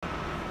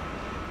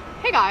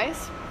Hey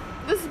guys,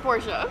 this is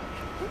Portia.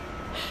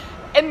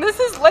 And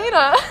this is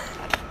Lena.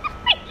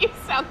 You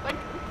sound like...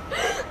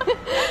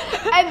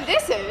 And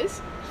this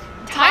is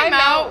Time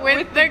Out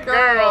with the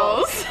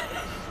Girls.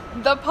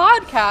 The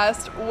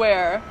podcast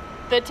where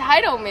The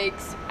title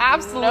makes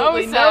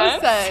absolutely no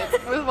sense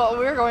with what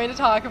we're going to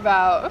talk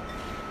about.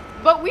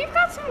 But we've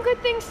got some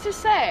good things to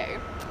say.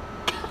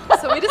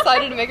 So we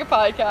decided to make a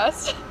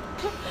podcast.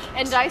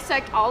 And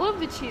dissect all of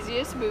the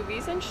cheesiest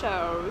movies and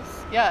shows.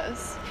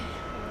 Yes.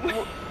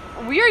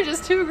 We are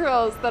just two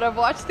girls that have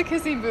watched The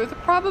Kissing Booth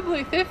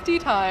probably 50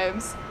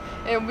 times,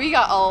 and we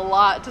got a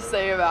lot to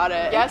say about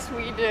it. Yes,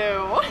 we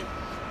do.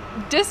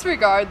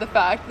 Disregard the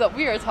fact that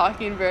we are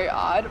talking very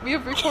odd. We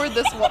have recorded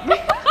this one.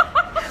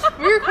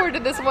 We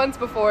recorded this once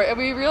before, and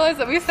we realized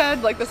that we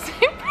sound like the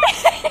same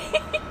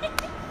person.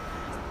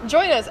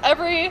 Join us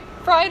every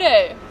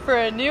Friday for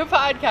a new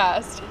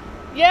podcast.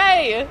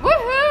 Yay!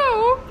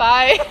 Woohoo!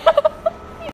 Bye.